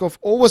task of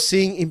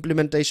overseeing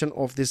implementation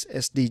of this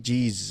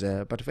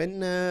SDGs. But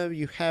when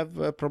you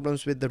have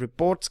problems with the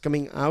reports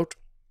coming out,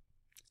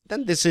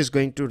 then this is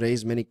going to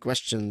raise many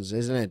questions,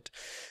 isn't it?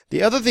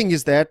 The other thing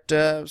is that,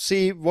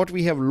 see, what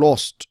we have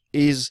lost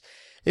is,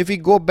 if we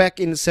go back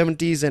in the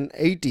 70s and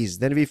 80s,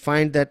 then we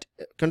find that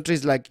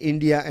countries like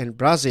India and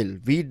Brazil,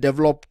 we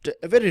developed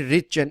a very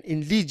rich and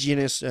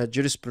indigenous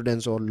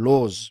jurisprudence or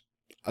laws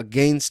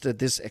against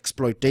this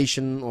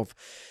exploitation of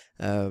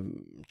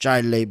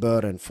child labor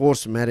and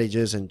forced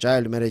marriages and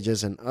child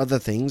marriages and other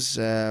things.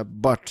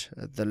 But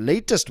the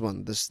latest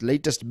one, this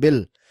latest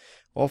bill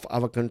of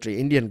our country,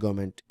 Indian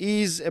government,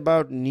 is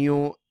about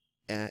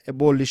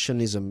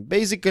abolitionism.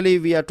 Basically,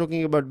 we are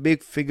talking about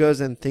big figures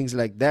and things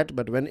like that,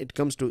 but when it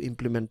comes to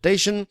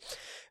implementation,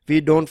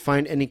 we don't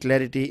find any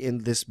clarity in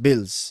these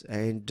bills.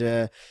 And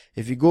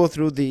if you go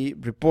through the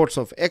reports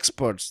of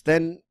experts,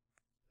 then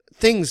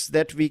things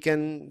that we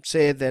can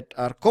say that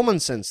are common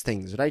sense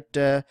things,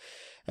 right?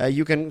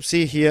 You can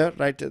see here,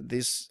 right,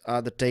 these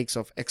are the takes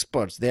of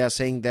experts. They are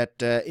saying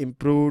that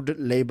improved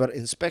labor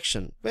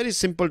inspection, very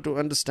simple to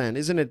understand,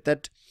 isn't it?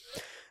 That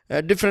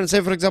different, say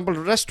for example,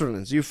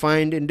 restaurants, you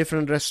find in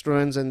different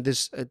restaurants and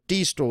this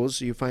tea stores,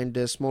 you find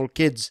small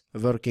kids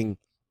working.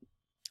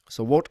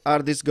 So what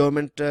are these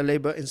government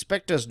labor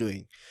inspectors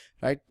doing,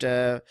 right?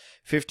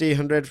 50,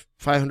 100,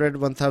 500,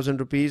 1000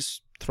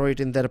 rupees, throw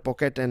it in their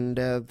pocket, and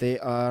they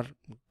are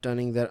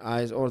turning their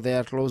eyes, or they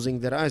are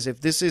closing their eyes.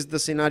 If this is the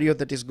scenario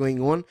that is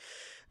going on,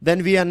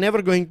 then we are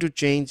never going to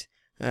change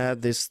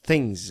these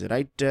things,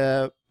 right?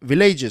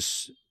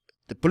 Villages,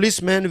 the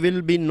policeman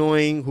will be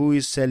knowing who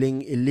is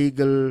selling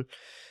illegal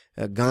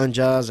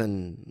ganjas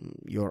and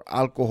your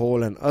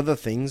alcohol and other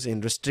things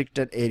in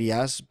restricted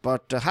areas.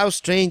 But how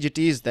strange it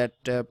is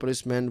that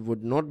policeman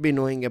would not be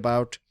knowing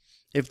about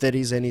if there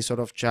is any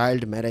sort of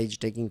child marriage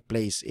taking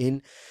place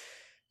in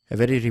a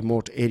very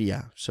remote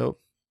area. So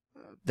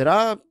there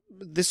are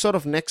this sort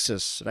of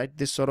nexus, right?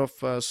 This sort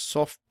of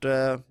soft,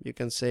 you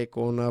can say,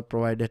 corner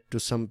provided to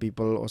some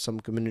people or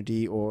some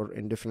community or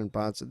in different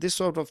parts. This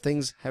sort of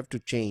things have to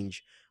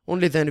change.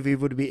 Only then we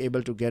would be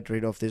able to get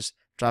rid of this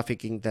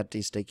trafficking that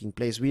is taking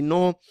place. We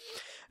know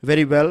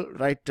very well,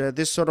 right?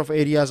 This sort of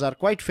areas are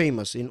quite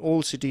famous in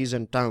all cities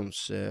and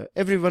towns.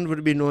 Everyone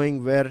would be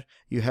knowing where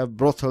you have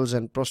brothels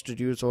and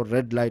prostitutes or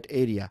red light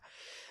area.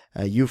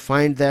 You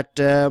find that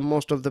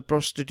most of the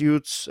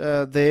prostitutes,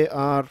 they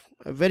are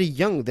very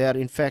young. They are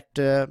in fact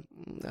they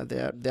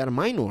are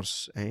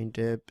minors, and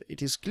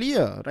it is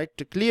clear, right?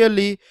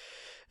 Clearly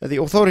the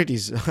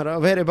authorities are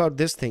aware about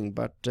this thing,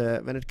 but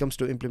when it comes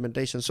to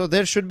implementation, so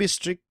there should be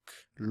strict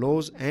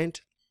laws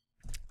and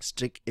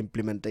strict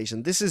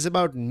implementation. This is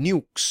about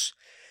nukes.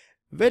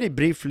 Very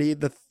briefly,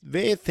 the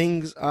way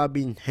things are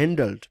being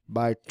handled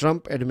by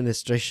Trump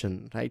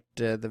administration, right?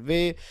 The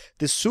way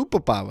the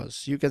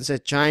superpowers, you can say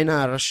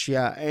China,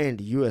 Russia and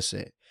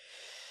USA,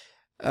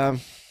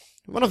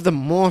 one of the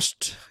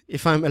most,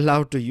 if I'm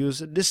allowed to use,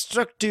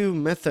 destructive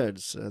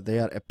methods they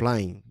are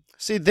applying.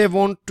 See, they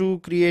want to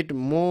create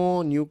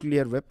more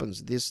nuclear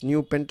weapons. This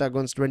new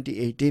Pentagon's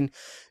 2018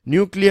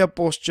 nuclear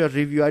posture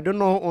review, I don't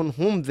know on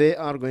whom they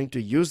are going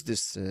to use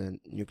this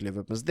nuclear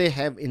weapons. They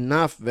have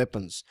enough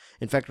weapons.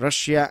 In fact,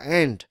 Russia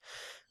and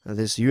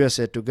this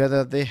USA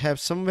together, they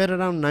have somewhere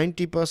around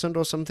 90%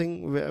 or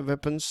something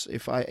weapons.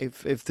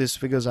 If these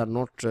figures are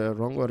not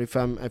wrong, or if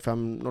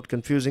I'm not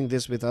confusing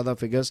this with other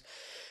figures,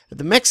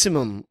 the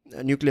maximum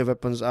nuclear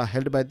weapons are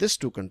held by these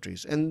two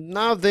countries, and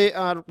now they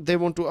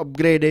want to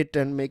upgrade it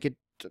and make it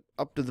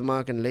up to the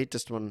mark and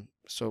latest one.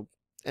 So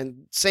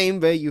And same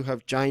way you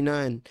have China,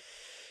 and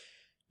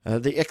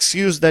the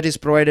excuse that is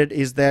provided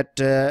is that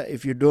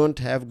if you don't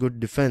have good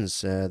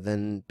defense,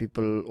 then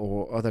people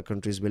or other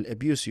countries will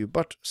abuse you.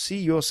 But see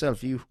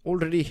yourself, you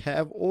already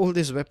have all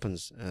these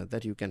weapons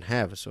that you can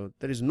have, so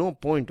there is no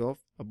point of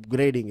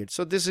upgrading it.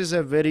 So this is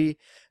a very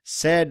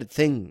sad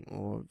thing,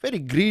 or very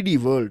greedy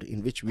world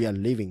in which we are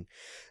living.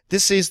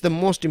 This is the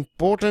most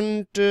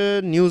important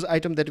news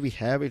item that we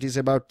have. It is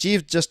about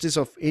Chief Justice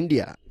of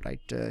India,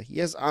 right? He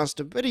has asked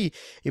a very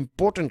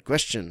important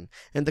question,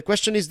 and the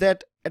question is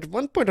that at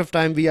one point of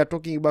time we are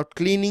talking about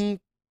cleaning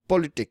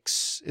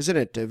politics, isn't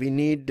it?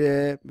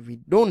 We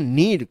don't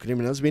need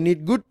criminals, we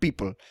need good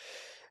people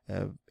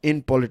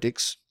in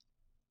politics.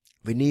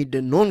 We need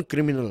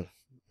non-criminal,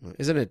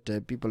 isn't it?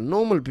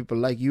 Normal people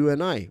like you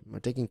and I are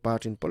taking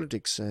part in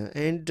politics,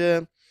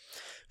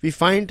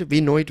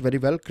 we know it very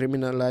well.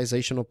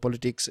 Criminalization of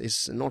politics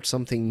is not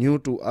something new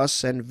to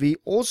us, and we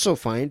also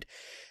find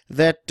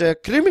that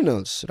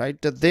criminals, right,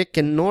 they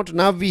cannot,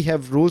 now we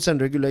have rules and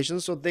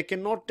regulations, so they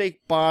cannot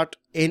take part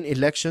in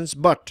elections,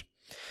 but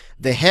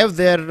they have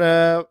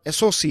their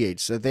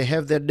associates, they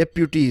have their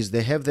deputies,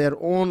 they have their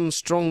own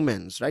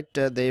strongmen, right?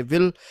 They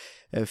will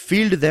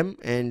field them,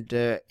 and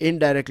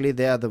indirectly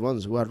they are the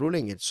ones who are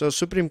ruling it. So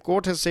Supreme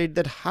Court has said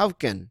that how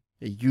can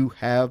you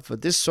have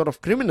this sort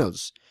of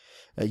criminals?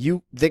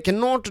 They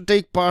cannot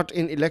take part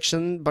in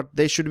election, but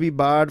they should be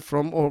barred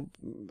from. Or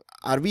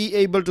are we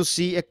able to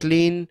see a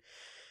clean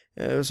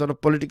sort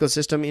of political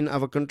system in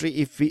our country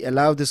if we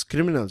allow these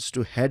criminals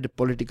to head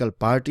political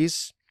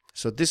parties?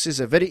 So this is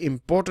a very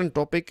important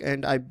topic,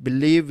 and I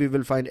believe we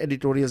will find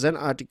editorials and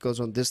articles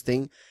on this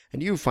thing,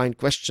 and you find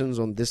questions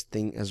on this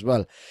thing as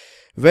well.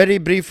 Very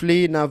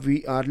briefly, now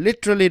we are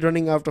literally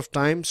running out of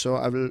time, so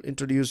I will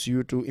introduce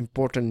you to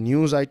important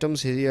news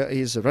items. Here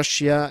is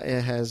Russia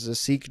has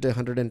sought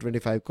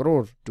 125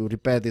 crore to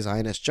repair this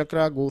INS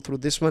Chakra. Go through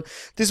this one.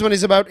 This one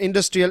is about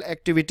industrial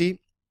activity.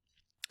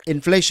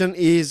 Inflation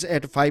is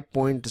at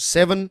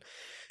 5.7.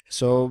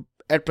 So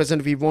at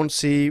present we won't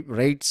see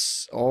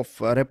rates of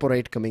repo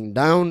rate coming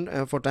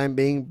down for time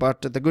being,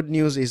 but the good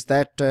news is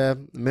that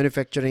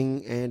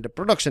manufacturing and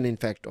production, in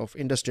fact, of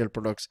industrial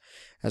products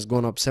has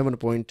gone up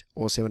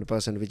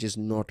 7.07%, which is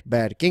not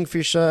bad.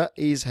 Kingfisher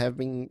is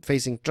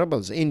facing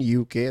troubles in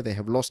UK. They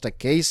have lost a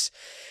case.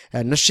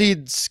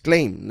 Nasheed's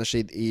claim,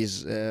 Nasheed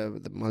is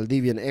the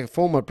Maldivian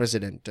former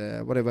president,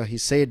 whatever he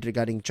said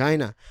regarding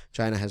China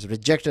has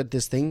rejected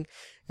this thing,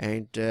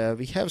 and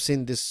we have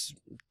seen this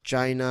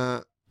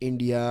China,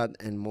 India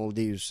and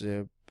Maldives,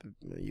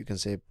 you can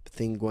say,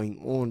 thing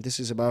going on. This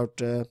is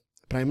about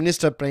Prime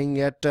Minister praying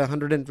at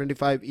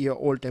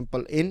 125-year-old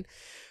temple in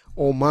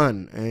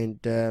Oman, and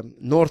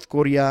North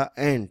Korea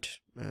and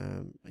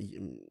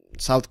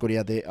South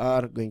Korea, they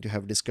are going to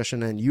have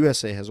discussion, and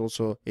USA has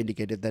also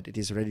indicated that it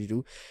is ready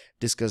to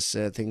discuss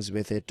things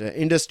with it.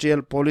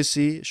 Industrial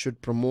policy should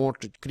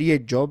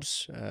create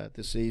jobs.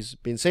 This is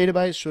been said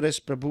by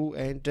Suresh Prabhu,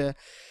 and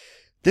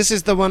this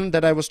is the one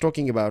that I was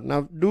talking about.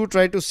 Now, do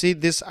try to see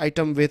this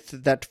item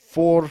with that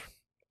 4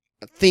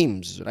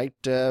 themes, right?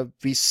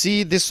 We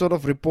see this sort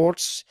of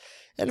reports,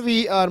 and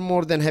we are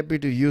more than happy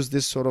to use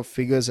this sort of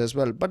figures as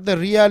well. But the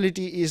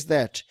reality is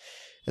that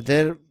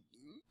there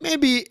may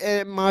be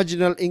a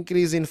marginal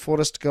increase in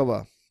forest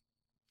cover,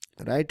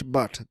 right?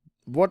 But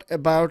what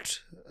about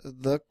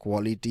the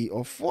quality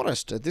of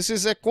forest? This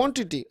is a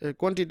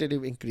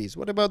quantitative increase.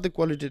 What about the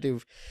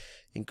qualitative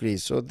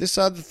increase? So these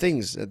are the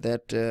things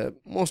that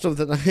most of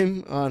the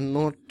time are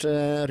not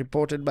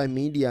reported by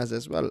medias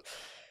as well.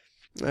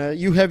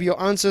 You have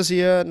your answers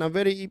here. Now,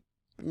 very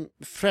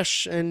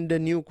fresh and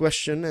new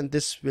question, and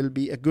this will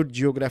be a good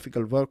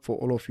geographical work for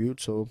all of you.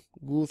 So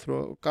go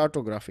through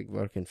cartographic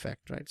work, in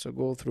fact, right? So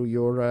go through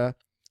your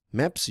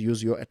maps,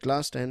 use your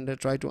atlas, and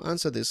try to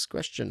answer this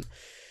question.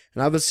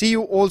 And I will see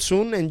you all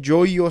soon.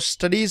 Enjoy your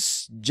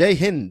studies. Jai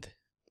Hind.